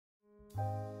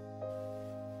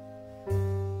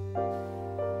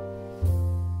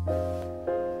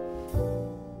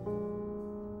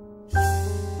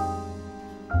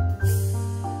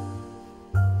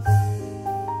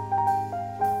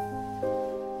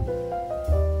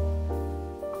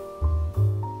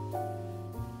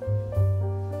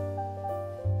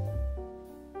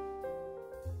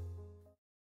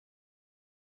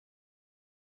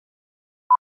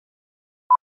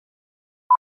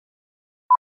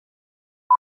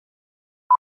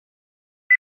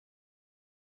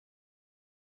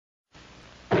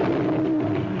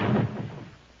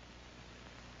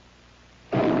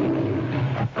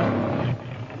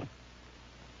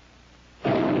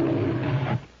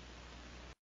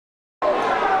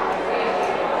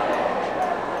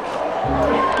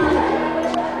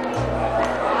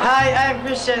I'm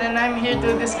Christian and I'm here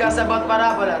to discuss about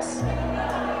parabolas.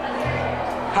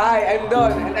 Hi, I'm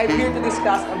Don and I'm here to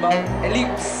discuss about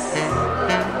ellipse.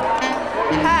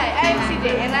 Hi, I'm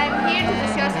CJ and I'm here to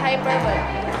discuss hyperbola.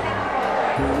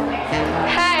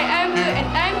 Hi, I'm Blue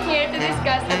and I'm here to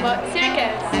discuss about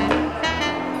circles.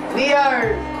 We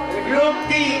are the Group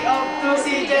D of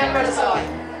 2C Jefferson.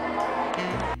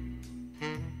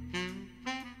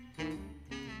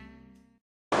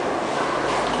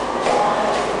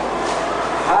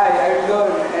 Hi, I'm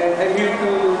Don and I'm here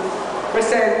to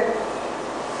present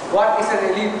what is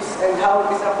an ellipse and how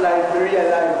it is applied to real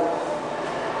life.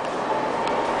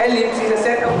 Ellipse is a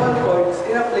set of points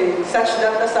in a plane such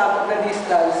that the sum of the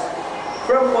distance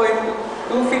from point to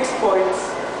two fixed points,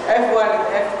 F1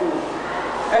 and F2.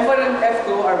 F1 and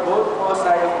F2 are both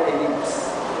foci of the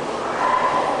ellipse.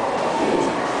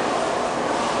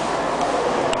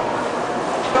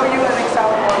 Show you an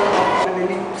example of an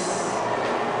ellipse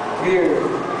here.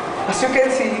 As you can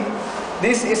see,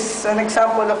 this is an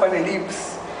example of an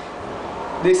ellipse.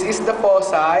 This is the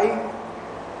foci.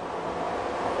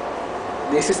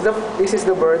 This is the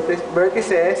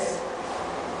vertices,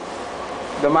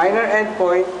 the minor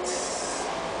endpoints,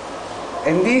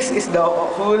 and this is the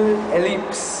whole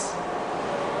ellipse.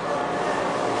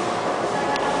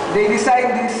 They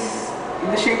designed this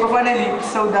in the shape of an ellipse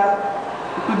so that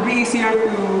it would be easier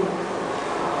to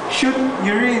shoot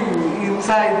urine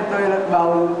inside the toilet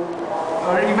bowl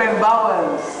or even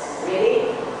bowels.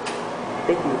 Really?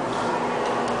 Thank you.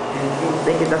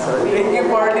 Thank you, that's all. Thank you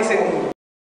for listening.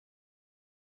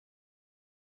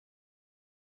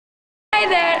 Hi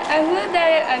there, I'm Blue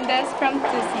Daryl Andes from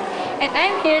 2C and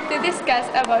I'm here to discuss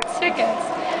about circles.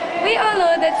 We all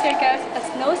know that circles has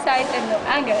no sides and no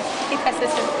angles. It has a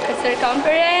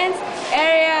circumference,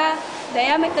 area,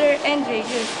 diameter, and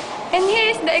radius. And here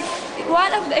is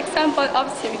one of the example of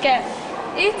circle.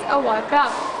 It's a wall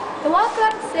clock. The wall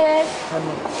clock says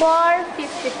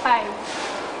 4:55.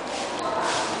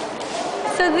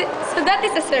 So that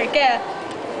is a circle.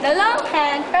 The long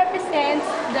hand represents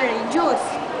the radius.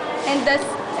 And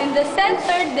the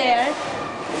center there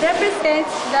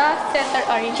represents the center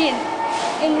origin.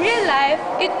 In real life,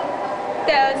 it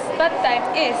tells what time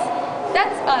is.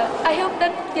 That's all. I hope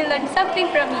that you learned something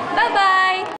from me.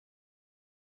 Bye-bye!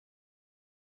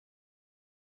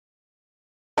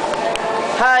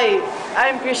 Hi,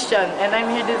 I'm Christian and I'm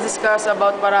here to discuss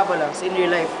about parabolas in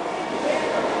real life.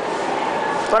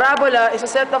 Parabola is a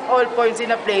set of all points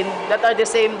in a plane that are the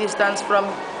same distance from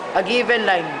a given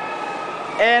line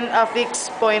and a fixed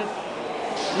point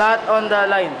not on the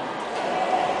line.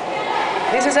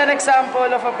 This is an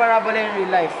example of a parabola in real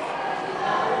life.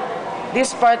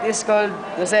 This part is called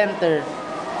the center,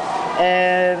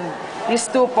 and these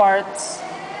two parts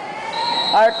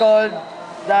are called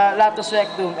the latus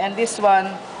rectum, and this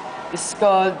one is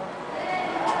called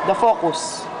the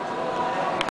focus.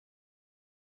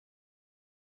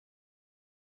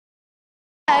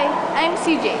 Hi, I'm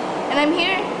CJ and I'm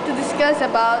here to discuss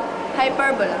about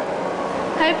hyperbola.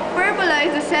 Hyperbola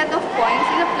is a set of points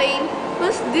in a plane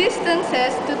whose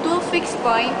distances to two fixed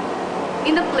points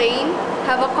in the plane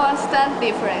have a constant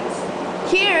difference.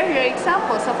 Here are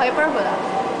examples of hyperbola.